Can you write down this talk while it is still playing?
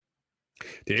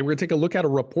Today, we're going to take a look at a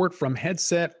report from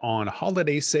Headset on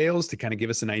holiday sales to kind of give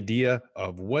us an idea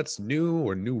of what's new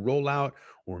or new rollout,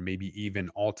 or maybe even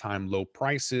all time low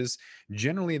prices.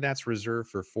 Generally, that's reserved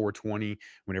for 420.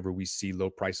 Whenever we see low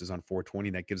prices on 420,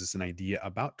 that gives us an idea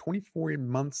about 24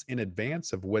 months in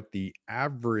advance of what the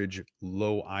average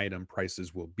low item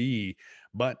prices will be.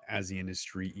 But as the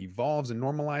industry evolves and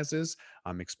normalizes,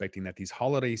 I'm expecting that these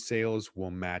holiday sales will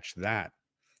match that.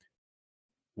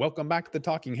 Welcome back to the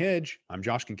Talking Hedge. I'm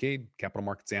Josh Kincaid, capital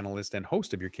markets analyst and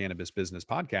host of your cannabis business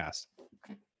podcast.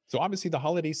 So, obviously, the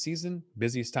holiday season,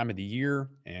 busiest time of the year,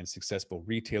 and successful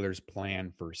retailers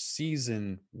plan for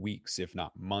season weeks, if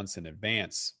not months in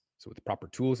advance. So, with the proper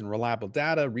tools and reliable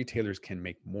data, retailers can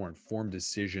make more informed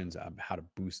decisions on how to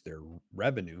boost their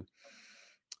revenue.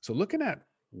 So, looking at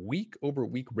week over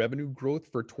week revenue growth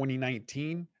for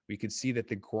 2019, we could see that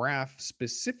the graph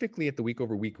specifically at the week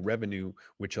over week revenue,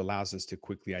 which allows us to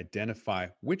quickly identify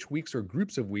which weeks or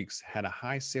groups of weeks had a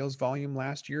high sales volume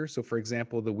last year. So, for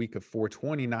example, the week of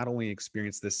 420 not only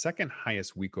experienced the second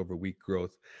highest week over week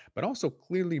growth, but also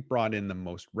clearly brought in the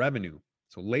most revenue.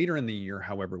 So, later in the year,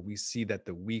 however, we see that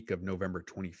the week of November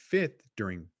 25th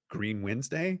during Green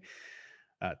Wednesday,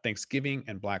 Thanksgiving,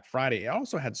 and Black Friday, it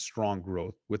also had strong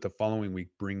growth, with the following week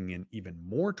bringing in even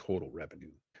more total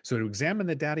revenue. So, to examine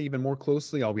the data even more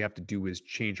closely, all we have to do is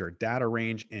change our data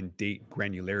range and date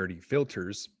granularity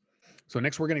filters. So,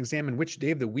 next, we're going to examine which day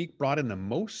of the week brought in the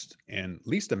most and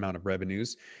least amount of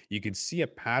revenues. You can see a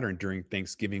pattern during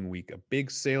Thanksgiving week, a big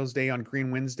sales day on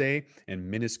Green Wednesday and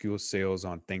minuscule sales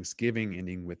on Thanksgiving,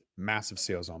 ending with massive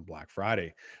sales on Black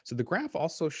Friday. So, the graph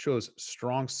also shows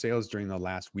strong sales during the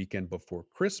last weekend before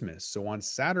Christmas. So, on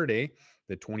Saturday,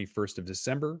 the 21st of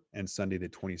December, and Sunday, the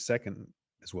 22nd,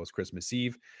 as well as Christmas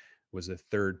Eve, was the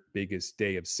third biggest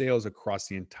day of sales across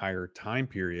the entire time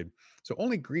period. So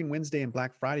only Green Wednesday and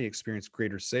Black Friday experienced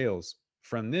greater sales.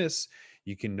 From this,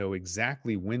 you can know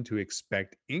exactly when to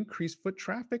expect increased foot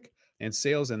traffic and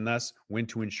sales, and thus when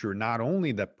to ensure not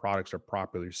only that products are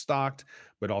properly stocked,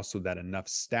 but also that enough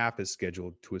staff is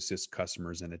scheduled to assist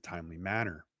customers in a timely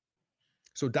manner.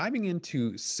 So, diving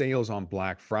into sales on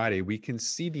Black Friday, we can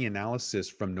see the analysis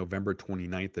from November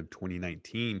 29th of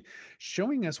 2019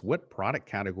 showing us what product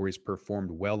categories performed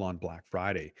well on Black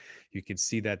Friday. You can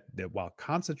see that while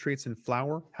concentrates and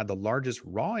flower had the largest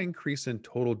raw increase in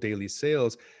total daily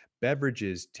sales,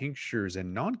 beverages, tinctures,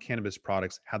 and non-cannabis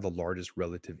products had the largest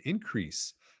relative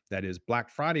increase. That is, Black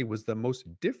Friday was the most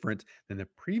different than the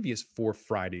previous 4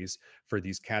 Fridays for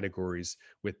these categories,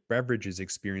 with beverages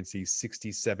experiencing a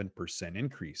 67%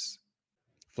 increase.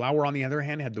 Flour, on the other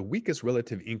hand, had the weakest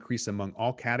relative increase among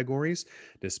all categories,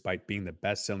 despite being the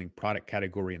best selling product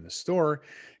category in the store.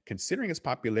 Considering its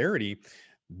popularity,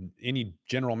 any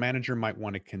general manager might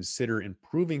want to consider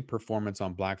improving performance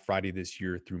on Black Friday this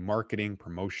year through marketing,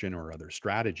 promotion, or other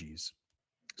strategies.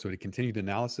 So, to continue the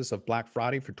analysis of Black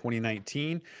Friday for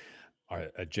 2019,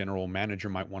 a general manager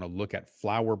might want to look at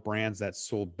flower brands that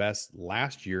sold best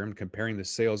last year and comparing the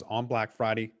sales on Black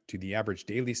Friday to the average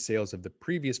daily sales of the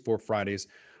previous 4 Fridays.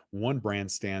 One brand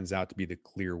stands out to be the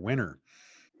clear winner.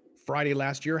 Friday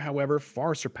last year, however,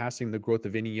 far surpassing the growth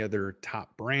of any other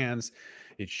top brands.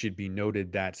 It should be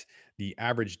noted that the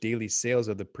average daily sales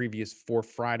of the previous 4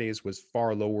 Fridays was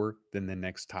far lower than the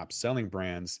next top selling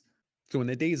brands. So, in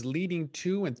the days leading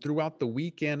to and throughout the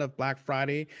weekend of Black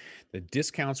Friday, the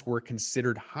discounts were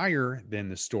considered higher than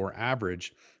the store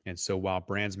average. And so, while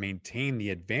brands maintained the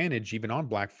advantage even on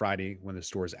Black Friday when the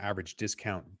store's average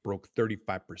discount broke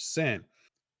 35%,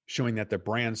 showing that the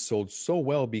brand sold so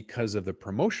well because of the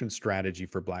promotion strategy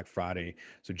for Black Friday.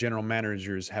 So, general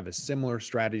managers have a similar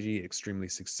strategy, extremely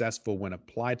successful when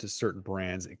applied to certain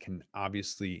brands. It can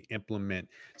obviously implement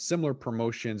similar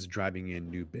promotions, driving in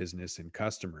new business and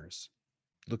customers.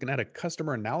 Looking at a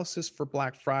customer analysis for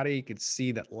Black Friday, you can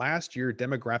see that last year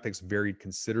demographics varied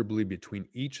considerably between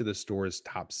each of the store's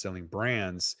top selling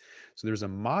brands. So there's a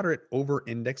moderate over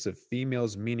index of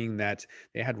females, meaning that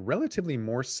they had relatively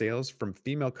more sales from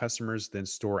female customers than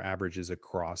store averages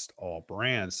across all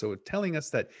brands. So telling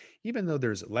us that even though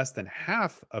there's less than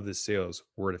half of the sales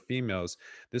were to females,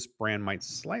 this brand might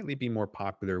slightly be more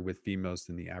popular with females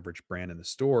than the average brand in the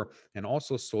store, and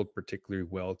also sold particularly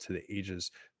well to the ages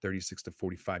 36 to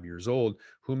 45 years old,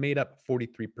 who made up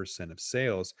 43% of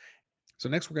sales. So,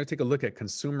 next, we're going to take a look at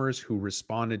consumers who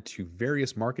responded to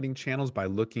various marketing channels by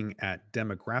looking at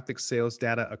demographic sales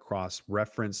data across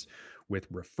reference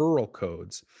with referral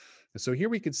codes. And so, here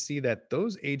we can see that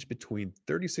those aged between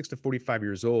 36 to 45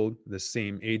 years old, the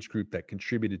same age group that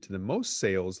contributed to the most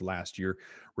sales last year,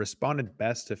 responded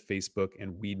best to Facebook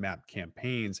and Weed Map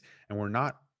campaigns and were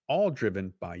not all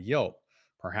driven by Yelp.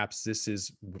 Perhaps this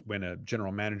is when a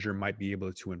general manager might be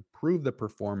able to improve the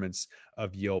performance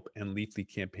of Yelp and Leafly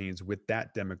campaigns with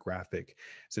that demographic,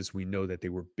 since we know that they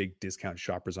were big discount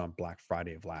shoppers on Black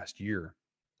Friday of last year.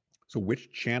 So,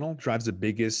 which channel drives the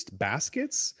biggest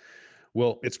baskets?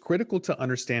 Well, it's critical to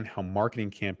understand how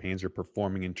marketing campaigns are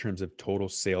performing in terms of total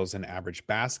sales and average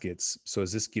baskets. So,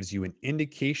 as this gives you an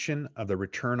indication of the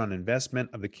return on investment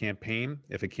of the campaign.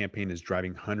 If a campaign is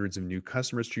driving hundreds of new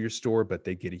customers to your store, but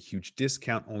they get a huge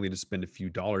discount only to spend a few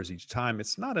dollars each time,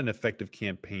 it's not an effective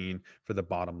campaign for the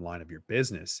bottom line of your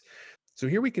business. So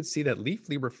here we can see that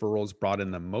Leafly referrals brought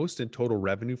in the most in total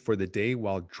revenue for the day,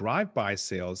 while drive-by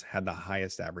sales had the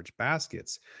highest average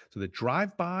baskets. So the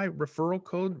drive-by referral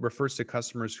code refers to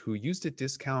customers who used a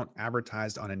discount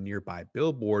advertised on a nearby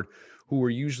billboard, who were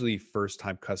usually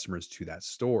first-time customers to that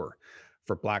store.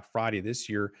 For Black Friday this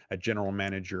year, a general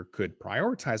manager could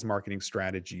prioritize marketing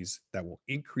strategies that will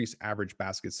increase average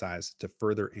basket size to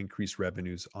further increase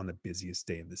revenues on the busiest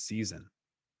day of the season.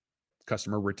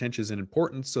 Customer retention is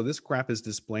important, so this graph is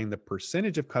displaying the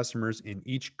percentage of customers in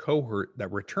each cohort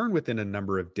that return within a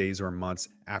number of days or months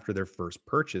after their first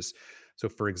purchase. So,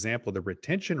 for example, the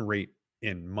retention rate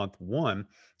in month 1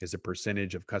 is a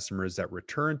percentage of customers that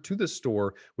return to the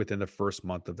store within the first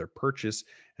month of their purchase,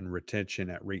 and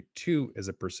retention at rate 2 is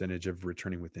a percentage of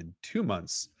returning within 2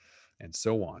 months, and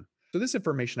so on. So this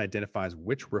information identifies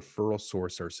which referral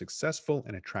source are successful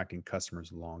in attracting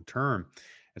customers long term.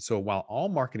 And so while all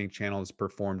marketing channels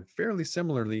performed fairly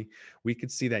similarly, we could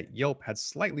see that Yelp had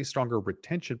slightly stronger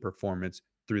retention performance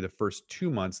through the first 2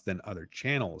 months than other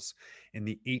channels. In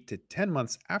the 8 to 10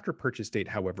 months after purchase date,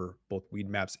 however, both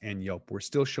Weedmaps and Yelp were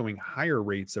still showing higher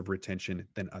rates of retention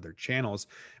than other channels,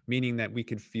 meaning that we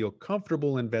could feel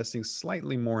comfortable investing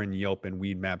slightly more in Yelp and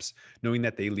Weedmaps, knowing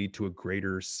that they lead to a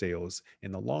greater sales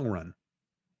in the long run.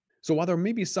 So while there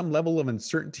may be some level of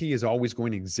uncertainty is always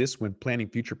going to exist when planning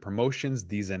future promotions,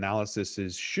 these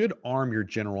analyses should arm your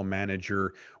general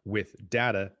manager with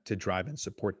data to drive and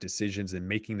support decisions in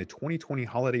making the 2020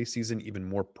 holiday season even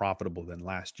more profitable than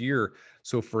last year.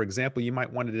 So for example, you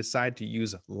might want to decide to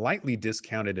use lightly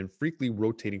discounted and frequently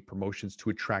rotating promotions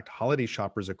to attract holiday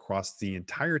shoppers across the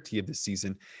entirety of the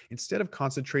season, instead of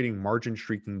concentrating margin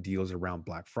shrinking deals around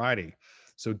Black Friday.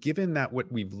 So given that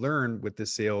what we've learned with the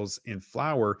sales in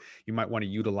flour, you might want to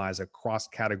utilize a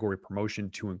cross-category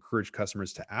promotion to encourage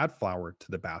customers to add flour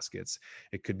to the baskets.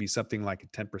 It could be something like a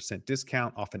 10%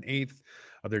 discount off an eighth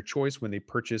of their choice when they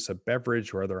purchase a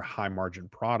beverage or other high-margin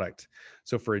product.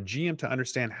 So for a GM to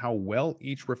understand how well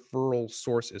each referral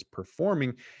source is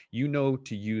performing, you know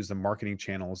to use the marketing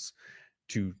channels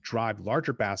to drive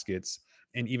larger baskets,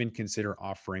 and even consider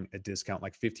offering a discount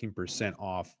like 15%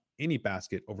 off any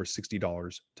basket over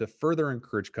 $60 to further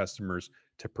encourage customers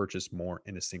to purchase more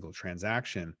in a single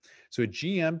transaction. So a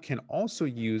GM can also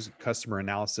use customer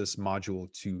analysis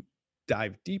module to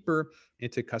dive deeper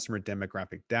into customer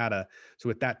demographic data. So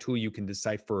with that tool, you can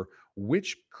decipher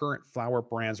which current flour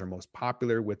brands are most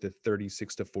popular with the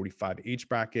 36 to 45 age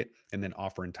bracket, and then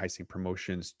offer enticing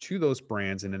promotions to those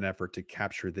brands in an effort to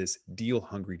capture this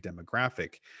deal-hungry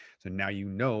demographic. So now you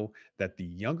know that the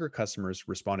younger customers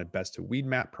responded best to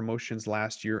Weedmap promotions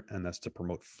last year, and thus to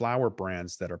promote flour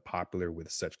brands that are popular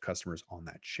with such customers on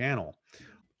that channel.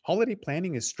 Holiday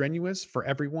planning is strenuous for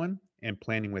everyone, and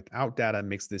planning without data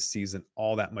makes this season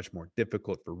all that much more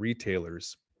difficult for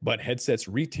retailers. But Headset's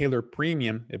Retailer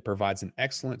Premium, it provides an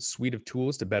excellent suite of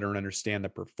tools to better understand the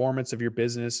performance of your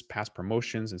business, past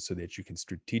promotions, and so that you can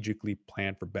strategically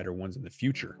plan for better ones in the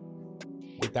future.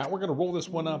 With that, we're going to roll this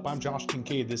one up. I'm Josh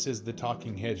Kincaid. This is The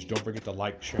Talking Hedge. Don't forget to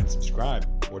like, share, and subscribe,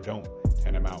 or don't,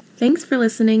 and I'm out. Thanks for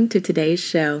listening to today's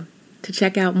show. To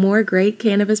check out more great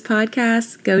cannabis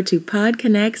podcasts, go to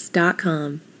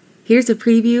podconnects.com. Here's a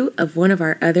preview of one of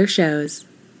our other shows.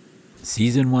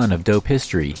 Season 1 of Dope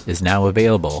History is now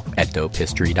available at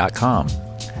dopehistory.com.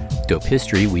 Dope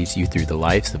History weaves you through the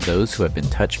lives of those who have been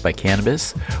touched by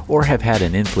cannabis or have had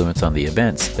an influence on the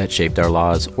events that shaped our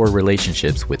laws or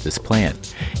relationships with this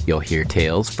plant. You'll hear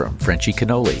tales from Frenchie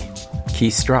Cannoli,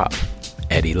 Keith Strop,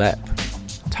 Eddie Lepp,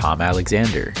 Tom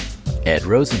Alexander, Ed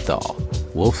Rosenthal,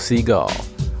 Wolf Seagal,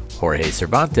 Jorge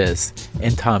Cervantes,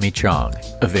 and Tommy Chong.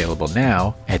 Available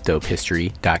now at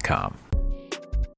dopehistory.com.